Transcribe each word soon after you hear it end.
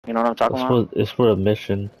You know what I'm talking about? It's for a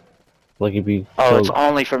mission. Like if you Oh, it's kill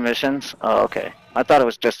only for missions? Oh, okay. I thought it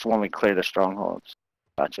was just when we clear the strongholds.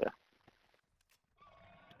 Gotcha.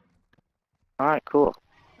 Alright, cool.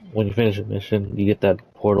 when you finish a mission, you get that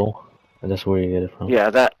portal, and that's where you get it from.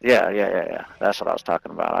 Yeah, yeah. That's what I was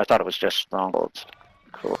talking about. I thought it was just strongholds.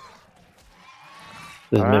 Cool.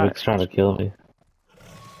 This Alright. mimic's trying to kill me.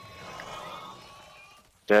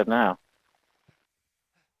 Dead now.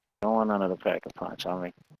 Don't want none of the pack a punch on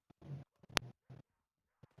me.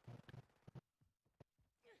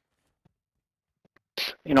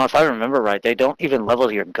 You know, if I remember right, they don't even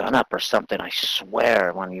level your gun up or something, I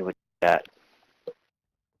swear, when you would do that.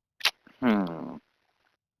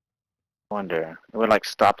 Wonder. It would like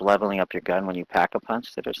stop leveling up your gun when you pack a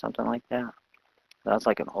punched it or something like that. That's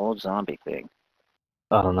like an old zombie thing.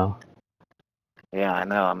 I don't know. Yeah, I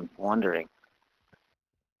know. I'm wondering.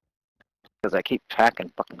 Because I keep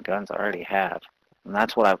packing fucking guns I already have. And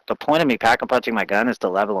that's what the point of me pack a punching my gun is to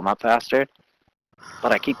level them up faster.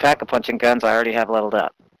 But I keep pack a punching guns I already have leveled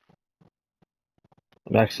up.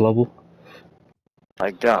 Max level?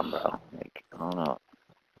 Like dumb, bro. Like, I don't know.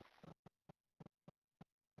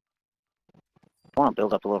 I want to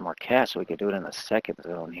build up a little more cash so we could do it in the second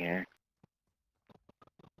zone here.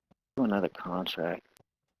 Do another contract.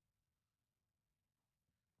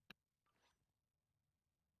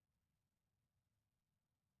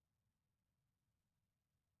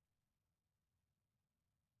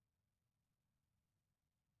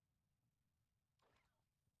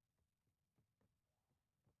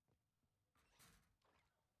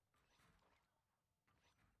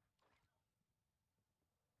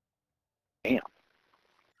 Damn.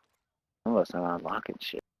 Some of us are unlocking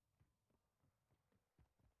shit.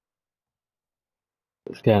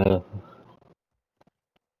 It's kind of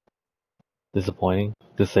disappointing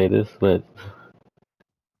to say this, but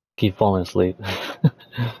keep falling asleep.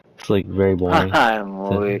 It's like very boring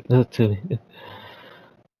I'm weak. to me.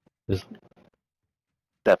 Just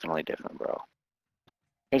Definitely different, bro.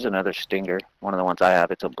 Here's another stinger. One of the ones I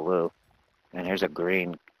have, it's a blue. And here's a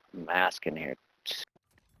green mask in here.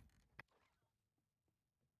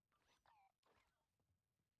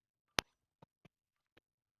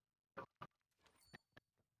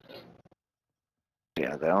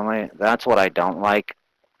 Yeah, that's what I don't like.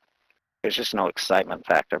 There's just no excitement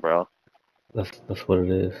factor, bro. that's what it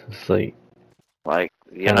is. It's like Like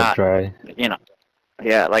you're kind of not, dry. you know,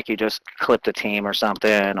 yeah, like you just clipped a team or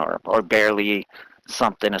something, or barely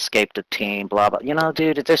something escaped a team, blah blah. You know,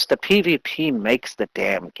 dude, it's just the PvP makes the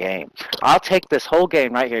damn game. I'll take this whole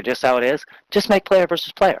game right here, just how it is. Just make player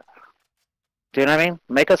versus player. Do you know what I mean?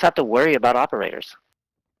 Make us have to worry about operators.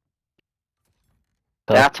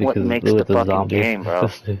 Tough That's what because makes the with the fucking zombies. game, bro.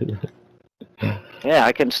 Yeah,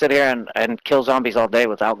 I can sit here and kill zombies all day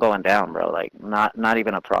without going down, bro. Like, not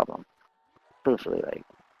even a problem. Truthfully, like,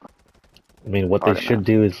 I mean, what they hard should enough.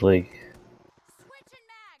 do is like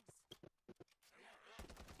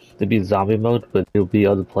there'd be zombie mode, but there'll be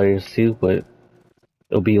other players too. But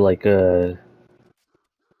it'll be like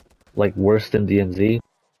worse than DMZ.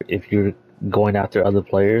 If you're going after other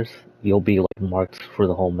players, you'll be like marked for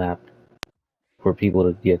the whole map for people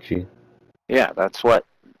to get you. Yeah, that's what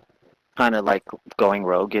kind of like going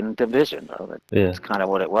rogue in Division, bro. Yeah, That's kind of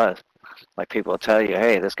what it was. Like, people will tell you,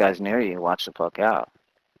 hey, this guy's near you, watch the fuck out.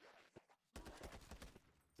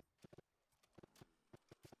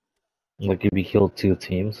 like if you killed two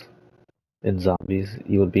teams in zombies,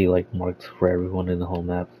 you would be like marked for everyone in the whole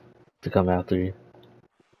map to come after you.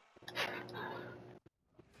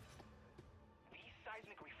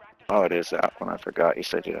 Oh, it is that one. I forgot. You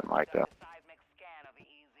said you didn't like that.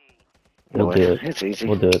 We'll Do it. do it. It's easy.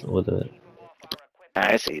 We'll do it. We'll do it. Nah,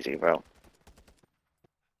 it's easy, bro.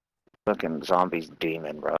 Fucking zombies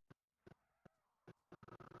demon, bro.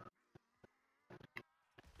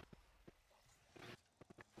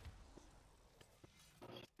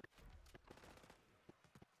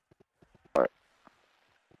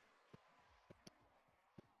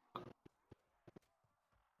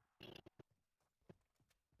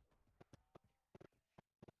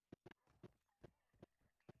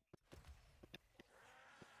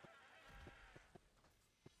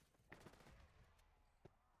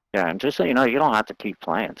 Yeah, and just so you know, you don't have to keep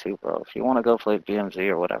playing too, bro. If you want to go play BMZ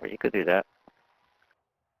or whatever, you could do that.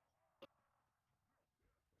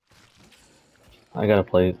 I gotta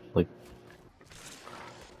play like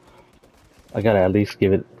I gotta at least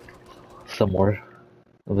give it some more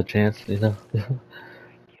of a chance, you know.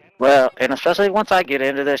 Well, and especially once I get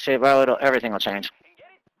into this shit, bro, everything will change.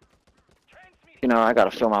 You know, I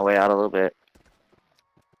gotta feel my way out a little bit.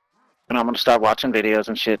 And I'm gonna start watching videos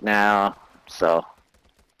and shit now, so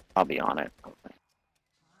I'll be on it.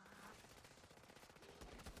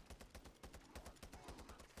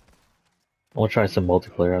 I'll try some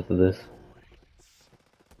multiplayer after this.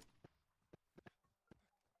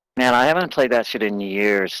 Man, I haven't played that shit in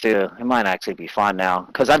years, too. It might actually be fun now,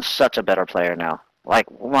 because I'm such a better player now. Like,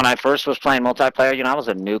 when I first was playing multiplayer, I was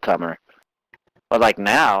a newcomer. But, like,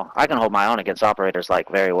 now, I can hold my own against operators, like,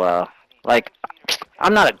 very well. Like,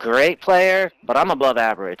 I'm not a great player, but I'm above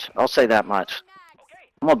average. I'll say that much.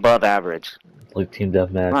 I'm above average. Like team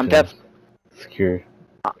deathmatch I'm and def- secure.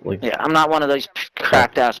 Like, yeah, I'm not one of those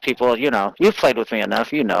cracked-ass people, You've played with me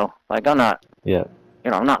enough, Like, I'm not, yeah.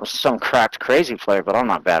 I'm not some cracked, crazy player, but I'm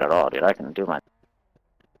not bad at all, dude. I can do my...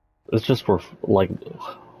 It's just for, like,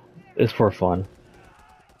 it's for fun.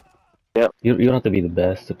 Yep. You don't have to be the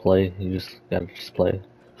best to play. You just gotta just play.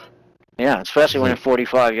 Yeah, especially It's when you're like,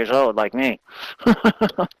 45 years old, like me. Like,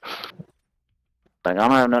 I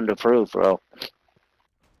don't have nothing to prove, bro.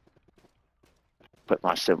 Put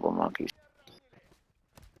my simple monkeys.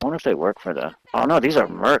 I wonder if they work for the... Oh, no, these are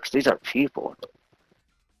mercs. These are people.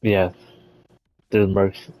 yeah, they're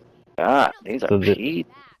mercs. God, these are So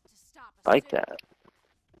people like that.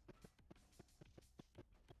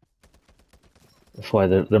 that's why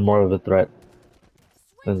they're more of a threat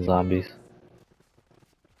than zombies.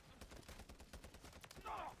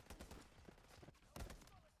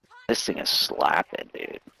 This thing is slapping,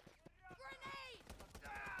 dude.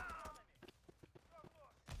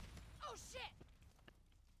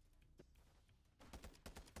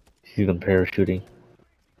 You see them parachuting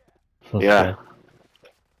from the Yeah. sky.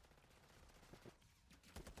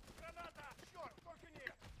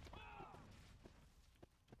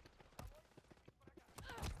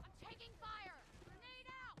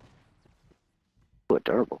 Ooh,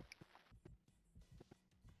 durable.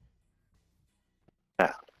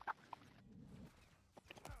 Yeah.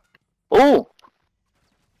 Ooh!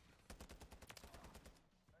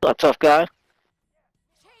 A tough guy.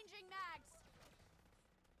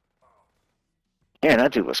 Man,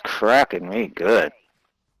 that dude was cracking me good.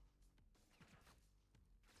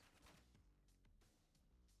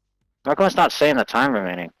 How come it's not saying the time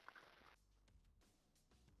remaining?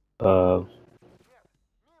 Uh,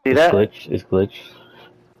 See it's that? glitch. It's glitch.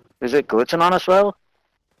 Is it glitching on us, bro?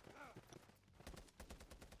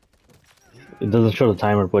 It doesn't show the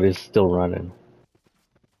timer, but it's still running.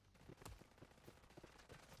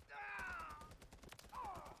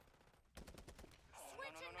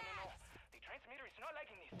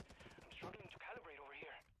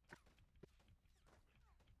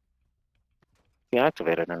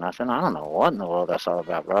 Deactivated or nothing. I don't know what in the world that's all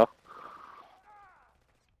about, bro.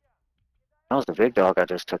 That was the big dog I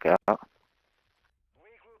just took out.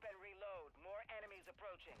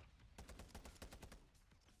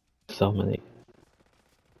 So many.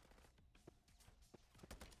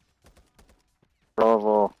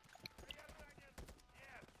 Roval.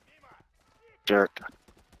 Jerk.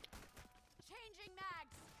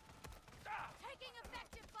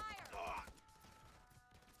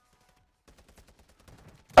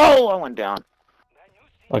 Oh, I went down.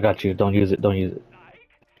 I got you. Don't use it. Don't use it.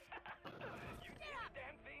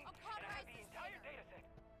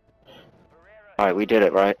 Alright, we did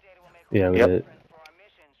it, right? Yeah, we Yep. did it.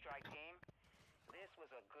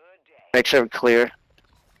 Make sure we're clear.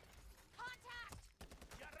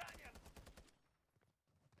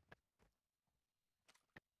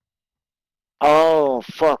 Oh,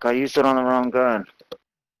 fuck. I used it on the wrong gun.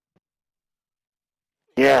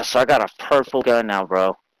 Yes, I got a purple gun now,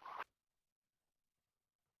 bro.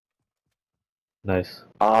 Nice.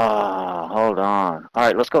 Ah, hold on.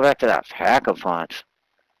 Alright, let's go back to that pack-a-punch.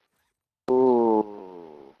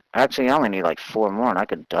 Ooh. Actually, I only need like 4 more, and I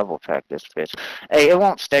could double pack this bitch. Hey, it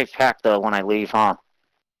won't stay packed, though, when I leave, huh?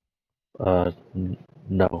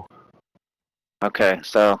 No. Okay,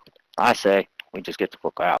 so I say we just get the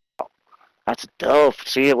book out. That's dope.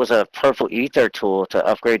 See, it was a purple ether tool to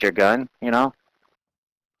upgrade your gun.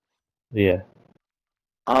 Yeah.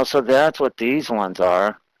 Oh, so that's what these ones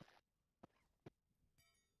are.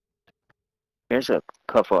 Here's a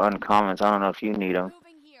couple uncommons. I don't know if you need them.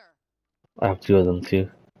 I have 2 of them too.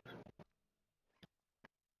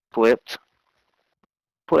 Equipped.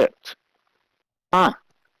 Equipped. Huh.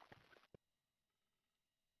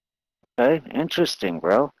 Okay, interesting,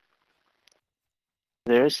 bro.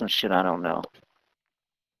 There is some shit I don't know.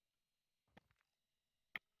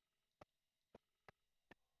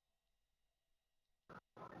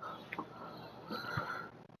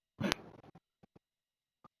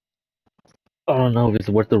 I don't know if it's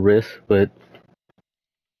worth the risk, but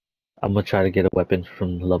I'm gonna try to get a weapon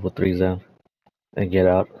from level 3 zone and get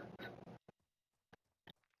out.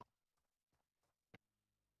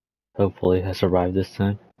 Hopefully I survive this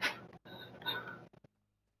time.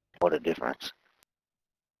 What a difference.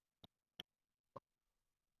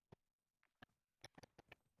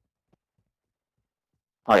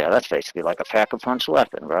 Oh yeah, that's basically like a pack-a-punch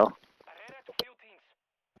weapon, bro.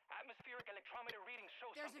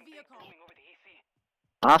 There's a vehicle.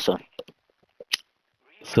 Awesome.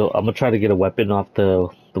 So I'm gonna try to get a weapon off the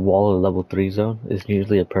wall of the level 3 zone. It's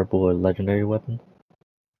usually a purple or legendary weapon,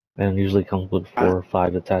 and it usually comes with 4 or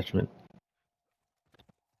 5 attachment.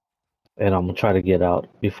 And I'm gonna try to get out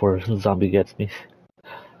before zombie gets me.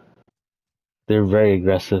 They're very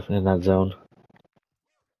aggressive in that zone.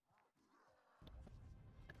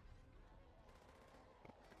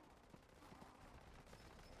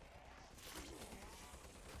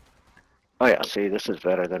 Oh yeah, see, this is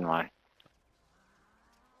better than my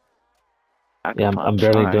Yeah, I'm pack-a-punch.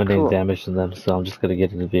 barely Alright, doing any cool. damage to them, so I'm just gonna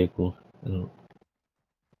get in the vehicle. And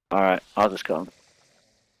Alright, I'll just come.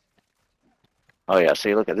 Oh yeah,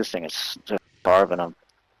 see, look at this thing. It's just carving them.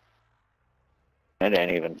 It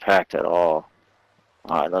ain't even packed at all.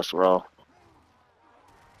 Alright, let's roll.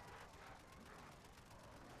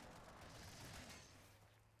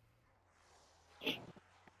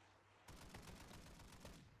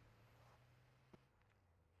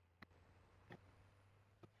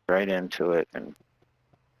 Right into it. And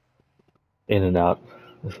in and out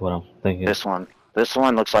is what I'm thinking. this one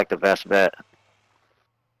looks like the best bet.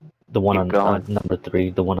 The one Keep on going. number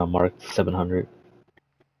 3, the one I marked 700,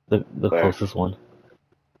 the Where? closest one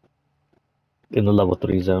in the level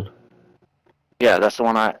 3 zone. Yeah, that's the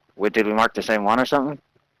one did we mark the same one or something?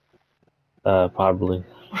 Probably.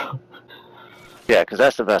 Yeah, because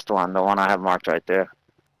that's the best one. The one I have marked right there.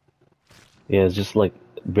 Yeah, it's just like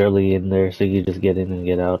barely in there, so you just get in and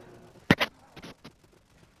get out.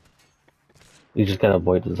 You just gotta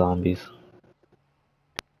avoid the zombies.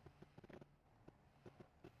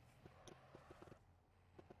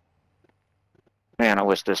 Man, I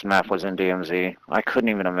wish this map was in DMZ. I couldn't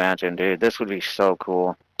even imagine, dude. This would be so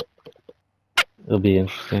cool. It'll be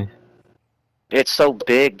interesting. It's so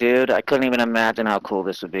big, dude. I couldn't even imagine how cool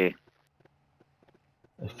this would be.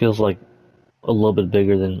 It feels like a little bit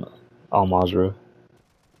bigger than Al Mazrah.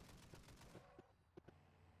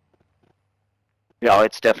 Yeah,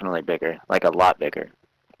 it's definitely bigger. Like a lot bigger.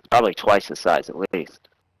 Probably twice the size at least.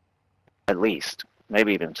 At least.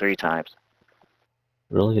 Maybe even 3 times.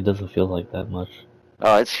 Really, it doesn't feel like that much.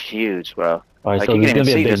 Oh, it's huge, bro. Alright, Like, so you there's can even gonna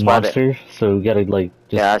be see a big just by the... monster, so we gotta like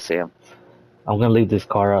just. Yeah, I see him. I'm gonna leave this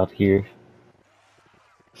car out here,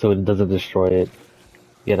 so it doesn't destroy it.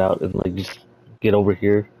 Get out and like just get over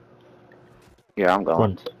here. Yeah, I'm going.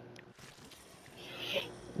 Run.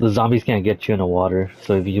 The zombies can't get you in the water,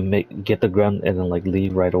 so if you get the ground and then like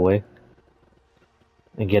leave right away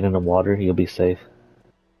and get in the water, you'll be safe.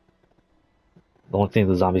 The only thing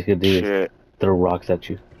the zombies can do is Shit. throw rocks at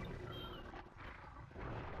you.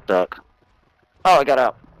 Stuck. Oh, I got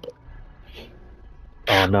out.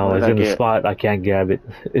 Oh no, What did it's I in the get? spot. I can't grab it.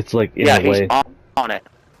 It's like in Yeah, the he's way. on it.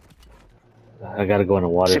 I gotta go in the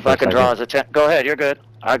water See if for I a can second. draw his attention. Go ahead, you're good.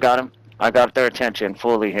 I got him. I got their attention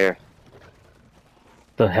fully here.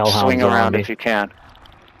 The hellhounds Swing are on around me. if you can.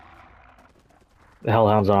 The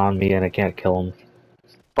hellhounds are on me and I can't kill them.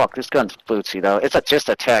 Fuck, this gun's bootsy though. It's just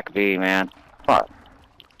a Tech V, man. Fuck.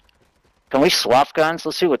 Can we swap guns?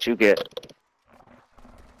 Let's see what you get.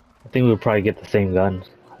 I think we'll probably get the same gun.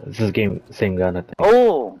 This is same gun, I think.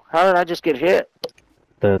 Oh, how did I just get hit?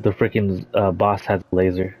 The freaking boss has a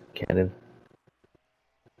laser cannon.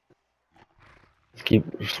 Just keep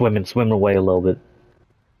swimming away a little bit.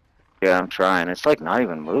 Yeah, I'm trying. It's like not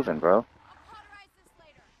even moving, bro. I'll cauterize this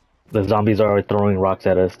later. The zombies are throwing rocks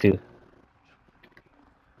at us too.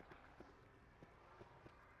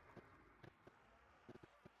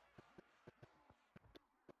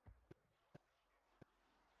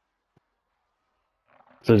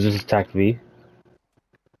 So it's just attack V.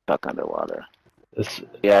 Stuck underwater. It's,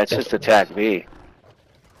 Yeah, it's just attack V.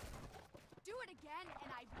 Do it again,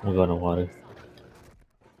 and I. I'm going to water.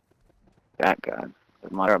 That gun.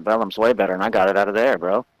 My Bellum's way better, and I got it out of there,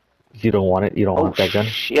 bro. You don't want it? You don't Oh, want that gun?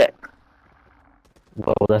 shit.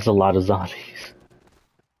 Whoa, that's a lot of zombies.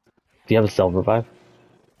 Do you have a self-revive?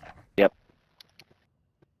 Yep.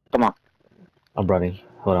 Come on. I'm running.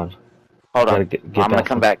 Hold on. Hold Gotta on. get I'm gonna past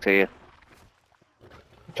come them. back to you.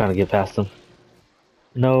 Trying to get past them.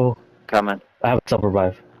 No. Coming. I have a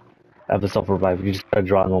self-revive. I have a self-revive. You just gotta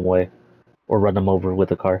draw them away. Or run them over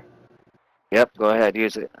with a car. Yep, go ahead,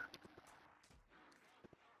 use it.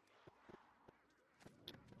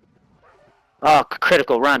 Oh,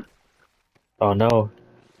 critical, run. Oh no.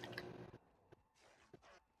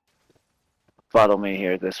 Follow me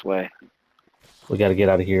here this way. We gotta get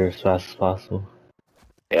out of here as fast as possible.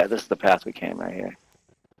 Yeah, this is the path we came right here.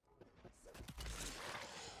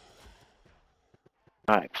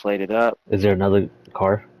 Alright, plate it up. Is there another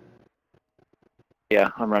car? Yeah,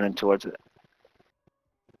 I'm running towards it.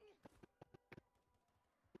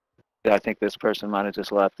 Yeah, I think this person might have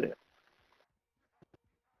just left it.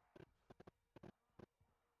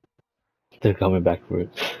 They're coming back for it.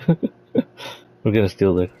 We're gonna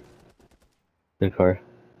steal their car.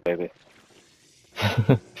 Baby.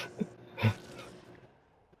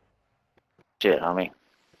 Shit, homie.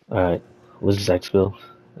 Alright, let's just exfil.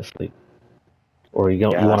 That's like, or you Yeah,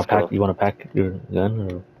 wanna let's pack go. you wanna pack your gun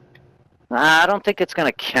or Nah, I don't think it's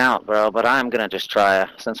gonna count, bro, but I'm gonna just try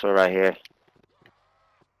since we're right here.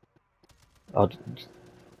 I'll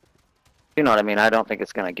You know what I mean? I don't think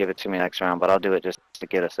it's gonna give it to me next round, but I'll do it just to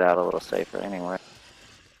get us out a little safer anyway.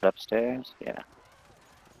 Upstairs? Yeah.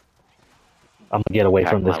 I'm gonna get away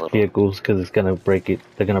Pack from my this little- vehicles because it's gonna break it.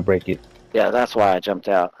 They're gonna break it. Yeah, that's why I jumped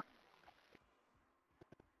out.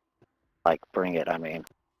 Like, bring it, I mean.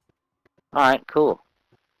 Alright, cool.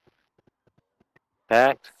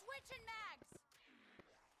 Packed, Switching mags.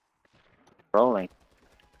 rolling.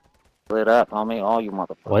 Lit up, homie. All you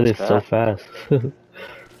motherfuckers. Why are they so packed. fast? Oh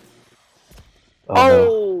no,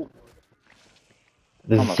 Oh!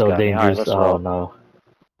 this is Almost so got me. Alright, dangerous. let's Oh roll. no.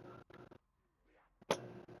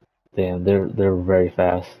 Damn, they're very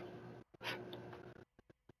fast. Yeah,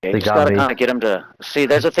 They you just got gotta me. kind of get them to... See,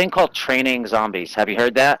 there's a thing called training zombies. Have you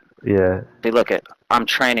heard that? Yeah. See, look it. I'm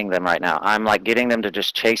training them right now. I'm like getting them to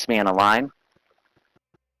just chase me in a line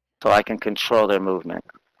so I can control their movement.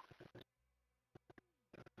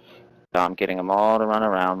 So I'm getting them all to run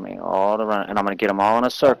around me, all to run, and I'm gonna get them all in a I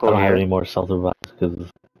circle don't have here. any more self revives because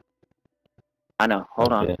I know.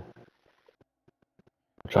 Hold on. I'm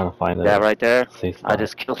trying to find Yeah, a right there. safe I spot.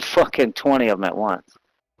 just killed fucking 20 of them at once.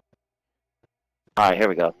 All right, here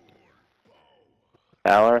we go.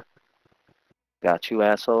 Power. Got you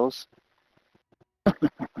assholes.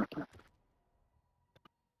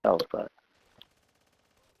 Oh, but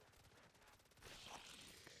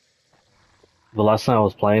The last time I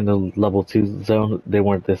was playing the level 2 zone, they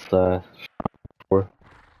weren't this poor.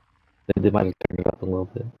 They might have turned it up a little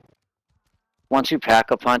bit. once you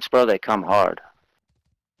pack a punch, bro, they come hard.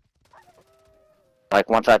 Like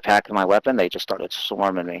once I packed my weapon, they just started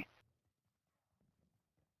swarming me.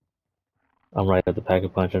 I'm right at the pack a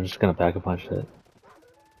punch. I'm just gonna pack a punch it.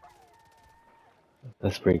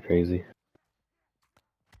 That's pretty crazy.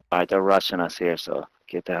 All right, they're rushing us here, so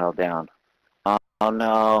get the hell down. Oh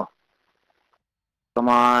no. Come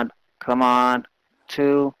on. Come on.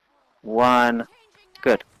 2, 1. Changing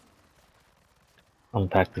Good. I'm gonna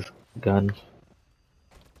pack this gun.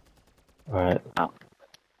 Alright.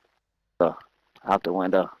 Out the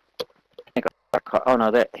window. I think our car. Oh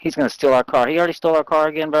no, he's gonna steal our car. He already stole our car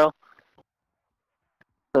again, bro.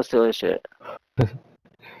 Go steal his shit.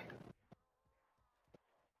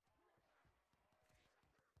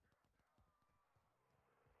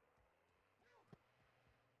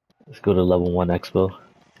 Let's go to level 1 expo.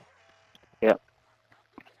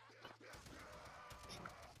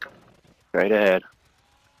 Straight ahead.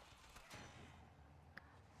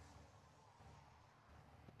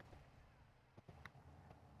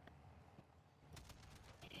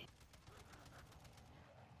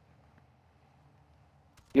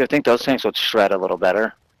 You think those things would shred a little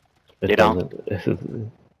better? It You don't?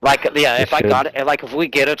 doesn't. Like, yeah, It if I should. got it, like if we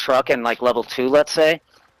get a truck in like level 2, let's say,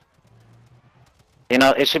 you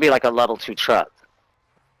know, it should be like a level 2 truck.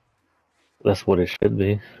 That's what it should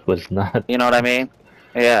be, but it's not. You know what I mean?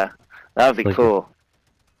 Yeah, that would be Like- cool.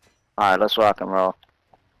 All right, let's rock and roll.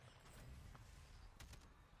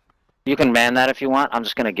 You can man that if you want. I'm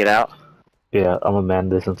just gonna get out. Yeah, I'm gonna man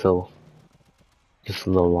this until just a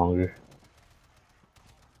little longer.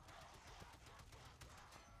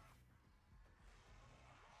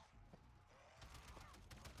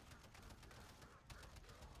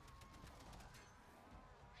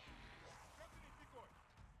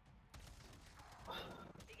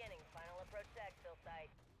 Beginning final approach to exfil site.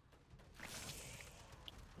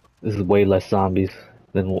 This is way less zombies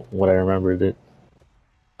than what I remembered it.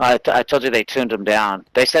 I told you they tuned them down.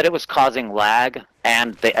 They said it was causing lag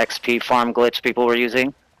and the XP farm glitch people were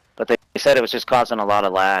using, but they said it was just causing a lot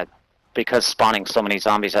of lag because spawning so many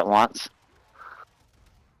zombies at once.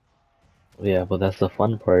 Yeah, but that's the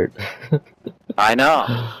fun part. I know.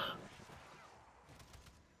 Arriving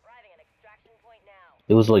at extraction point now.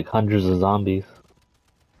 It was like hundreds of zombies.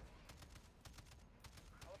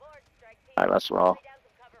 All aboard, strike team. All right, let's roll. Lay down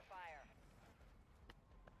some cover fire.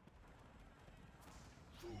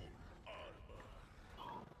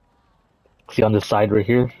 See on the side right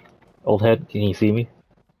here, old head. Can you see me?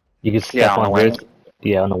 You can step Yeah, on the this. wing.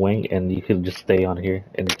 Yeah, on the wing, and you can just stay on here,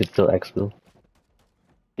 and you can still exfil.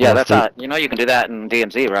 Yeah, Well, that's see- how. You know, you can do that in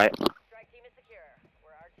DMZ, right? Strike team is secure.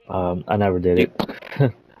 We're I never did You,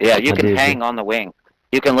 it. yeah, you My can DMZ. hang on the wing.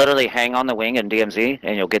 You can literally hang on the wing in DMZ,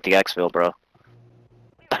 and you'll get the exfil, bro.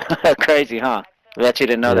 Crazy, huh? I bet you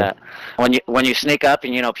didn't know Yeah. that. When you sneak up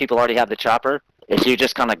and you know people already have the chopper, if you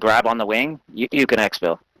just kind of grab on the wing, you can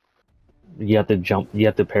exfil. You have to jump. You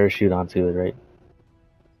have to parachute onto it, right?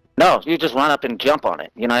 No, you just run up and jump on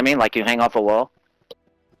it. You know what I mean? Like you hang off a wall.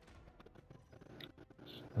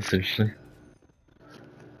 That's interesting.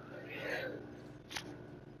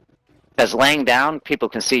 Because laying down, people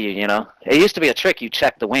can see you, you know? It used to be a trick, you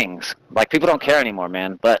check the wings. Like, people don't care anymore,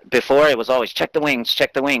 man. But before, it was always check the wings,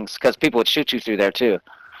 because people would shoot you through there, too.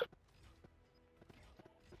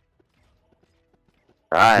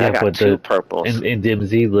 Alright, I Yeah, got but two purples. in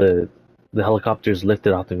DMZ the helicopter's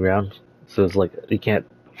lifted off the ground, so it's like you can't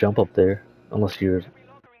jump up there unless you're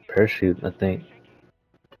parachute. I think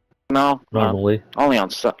No, normally. only on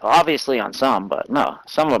some, obviously on some, but no.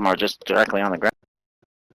 Some of them are just directly on the ground.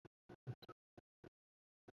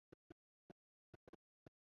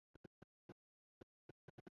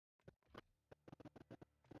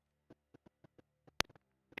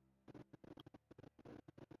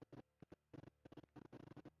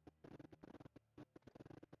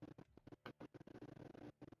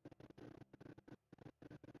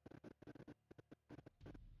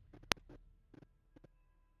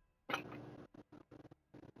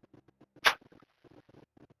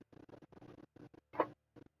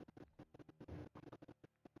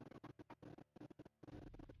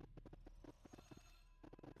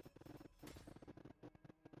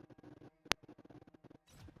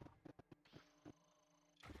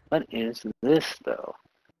 What is this, though?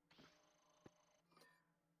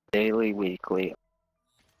 Daily, weekly.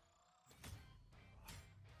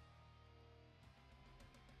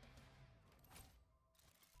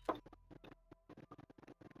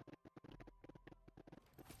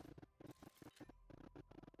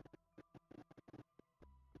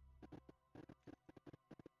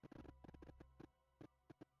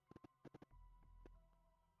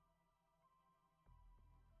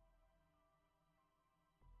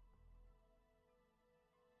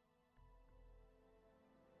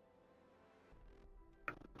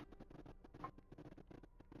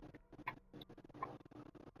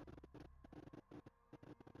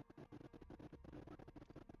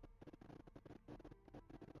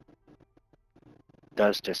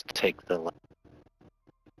 Does just take the...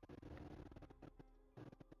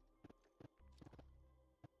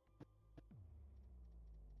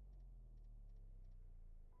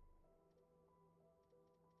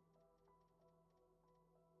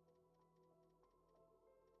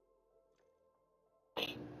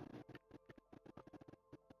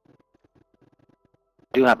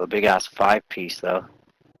 Do have a big-ass 5-piece, though.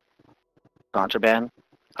 Contraband.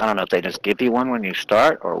 I don't know if they just give you one when you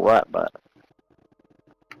start or what, but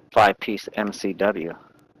 5-piece MCW.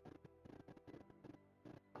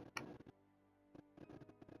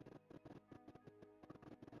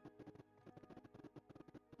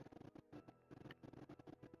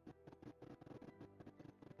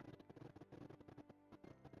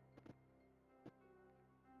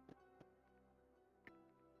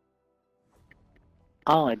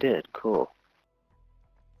 Oh, I did. Cool.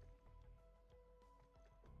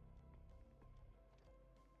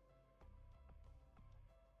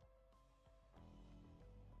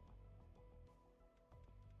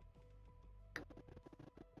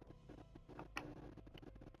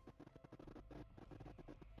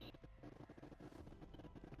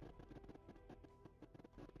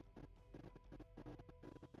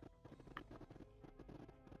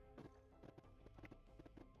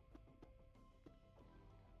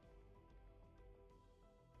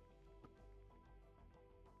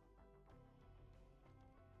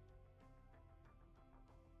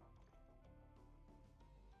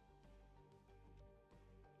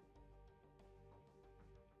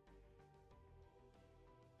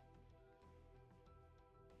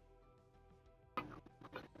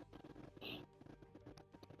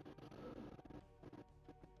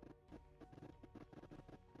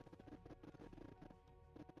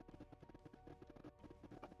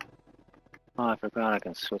 Oh, I forgot I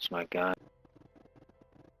can switch my gun.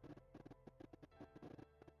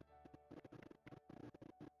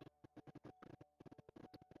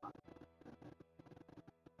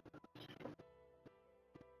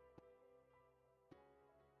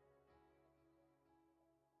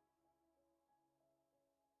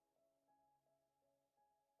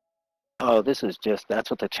 Oh, this is just,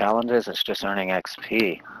 that's what the challenge is? It's just earning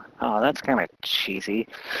XP. Oh, that's kind of cheesy.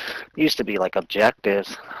 Used to be like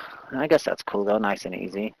objectives. I guess that's cool though, nice and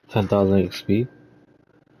easy. 10,000 XP.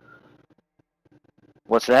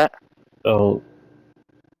 What's that? Oh,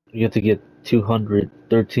 You have to get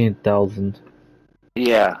 213,260.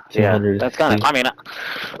 Yeah. That's kind of. I mean,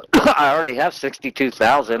 I already have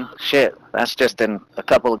 62,000. Shit, that's just in a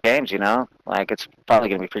couple of games, you know. Like it's probably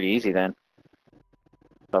gonna be pretty easy then.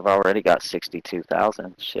 I've already got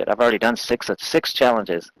 62,000. Shit, I've already done six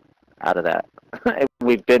challenges out of that.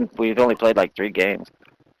 We've only played like 3 games.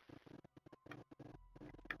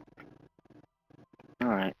 All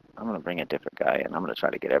right, I'm gonna bring a different guy in. I'm gonna try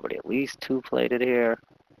to get everybody at least 2-plated here.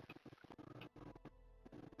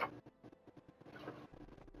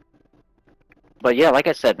 But yeah, like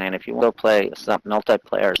I said, man, if you want to play some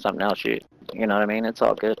multiplayer or something else, you know what I mean? It's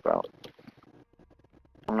all good, bro.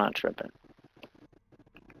 I'm not tripping.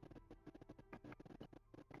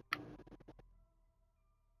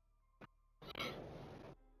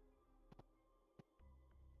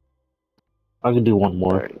 I can do one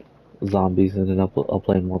more 30. zombies and then I'll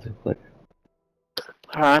play multiplayer.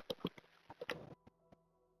 All right.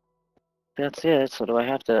 That's it. So do I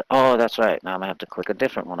have to? Oh, that's right. Now I'm gonna have to click a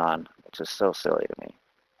different one on, which is so silly to me.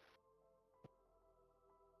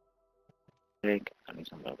 I need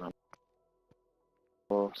some background.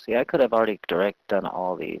 Well, see, I could have already done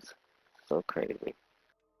all these. So crazy.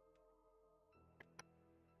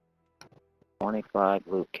 25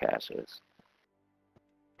 loot caches.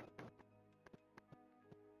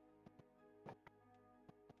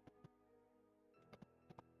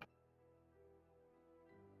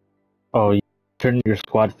 Oh, you turned your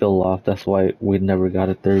squad fill off. That's why we never got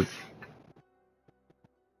a third.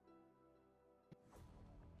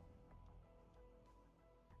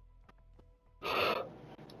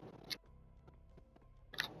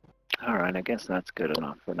 All right, I guess that's good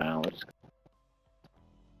enough for now.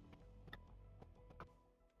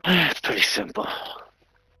 It's pretty simple.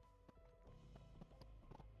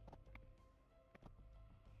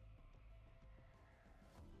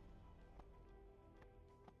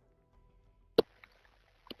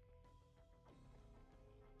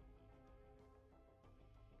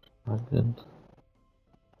 Not good.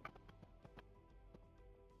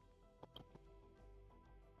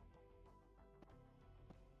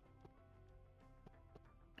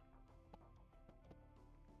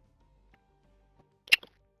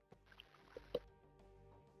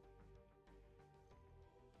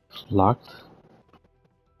 Locked.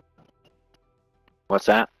 What's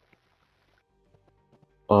that?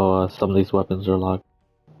 Oh, some of these weapons are locked.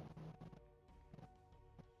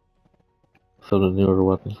 So the newer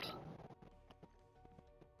weapons.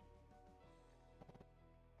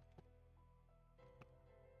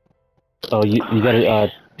 Oh, you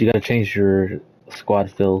gotta change your squad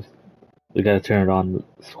fill. You gotta turn it on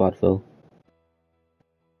squad fill.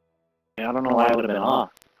 Yeah, I don't know why I would have been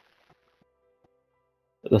off.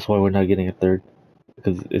 That's why we're not getting a third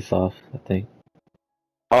because it's off. I think.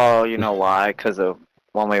 Oh, you know why? Because of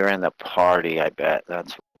when we were in the party, I bet.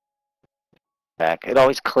 That's back. It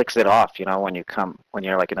always clicks it off, you know, when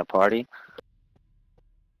you're like in a party.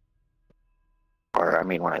 Or, I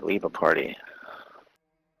mean, when I leave a party.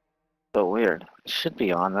 So weird. It should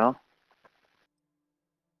be on, though.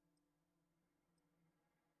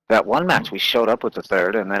 That one match, we showed up with the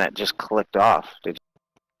third, and then it just clicked off. Did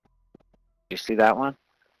you see that one?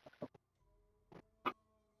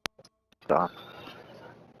 Off.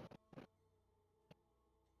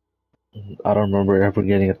 I don't remember ever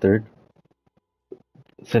getting a third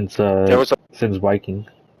There was a since Viking.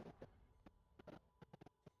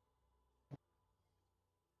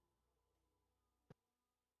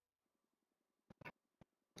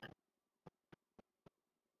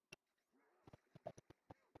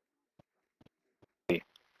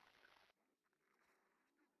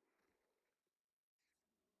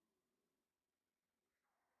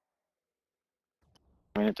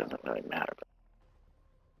 I mean, it doesn't really matter. But,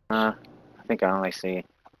 I think I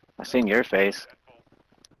seen your face.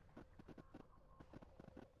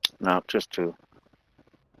 No, just 2.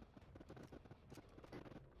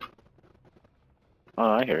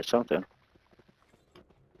 Oh, I hear something.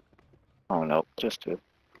 Oh, no, just 2.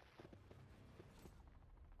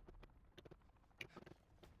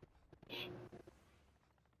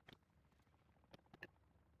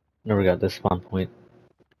 Never got this spawn point.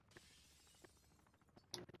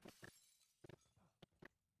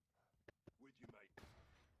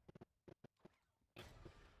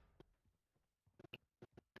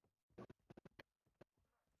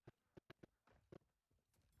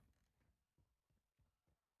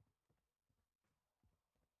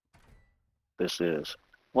 This is.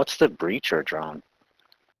 What's the breacher drone?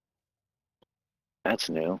 That's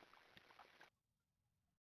new.